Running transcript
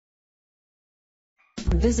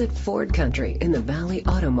Visit Ford Country in the Valley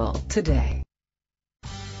Auto Mall today.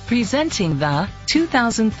 Presenting the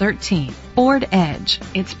 2013 Ford Edge.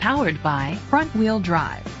 It's powered by front-wheel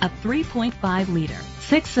drive, a 3.5-liter,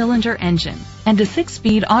 6-cylinder engine, and a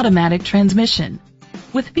 6-speed automatic transmission.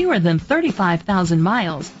 With fewer than 35,000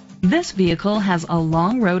 miles, this vehicle has a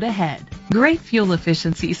long road ahead. Great fuel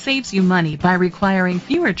efficiency saves you money by requiring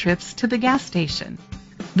fewer trips to the gas station.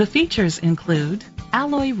 The features include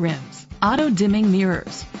alloy rims, auto-dimming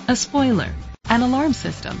mirrors, a spoiler, an alarm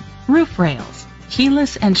system, roof rails,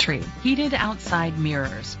 keyless entry, heated outside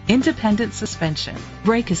mirrors, independent suspension,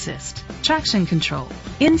 brake assist, traction control.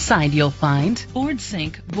 Inside you'll find Ford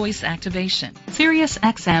Sync voice activation, Sirius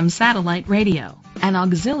XM satellite radio, an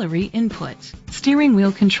auxiliary input, steering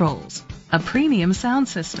wheel controls, a premium sound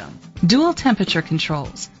system, dual temperature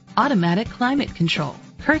controls, automatic climate control,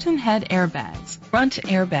 curtain head airbags, front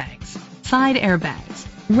airbags, side airbags.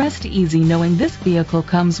 Rest easy knowing this vehicle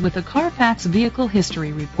comes with a Carfax Vehicle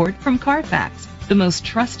History Report from Carfax, the most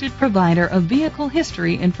trusted provider of vehicle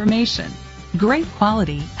history information. Great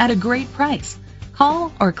quality at a great price.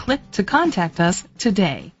 Call or click to contact us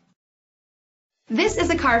today. This is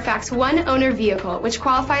a Carfax one-owner vehicle which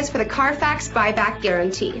qualifies for the Carfax buyback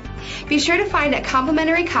guarantee. Be sure to find a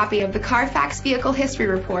complimentary copy of the Carfax Vehicle History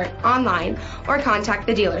Report online or contact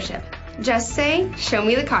the dealership. Just say, "Show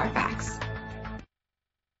me the Carfax."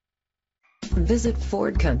 Visit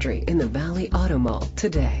Ford Country in the Valley Auto Mall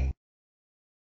today.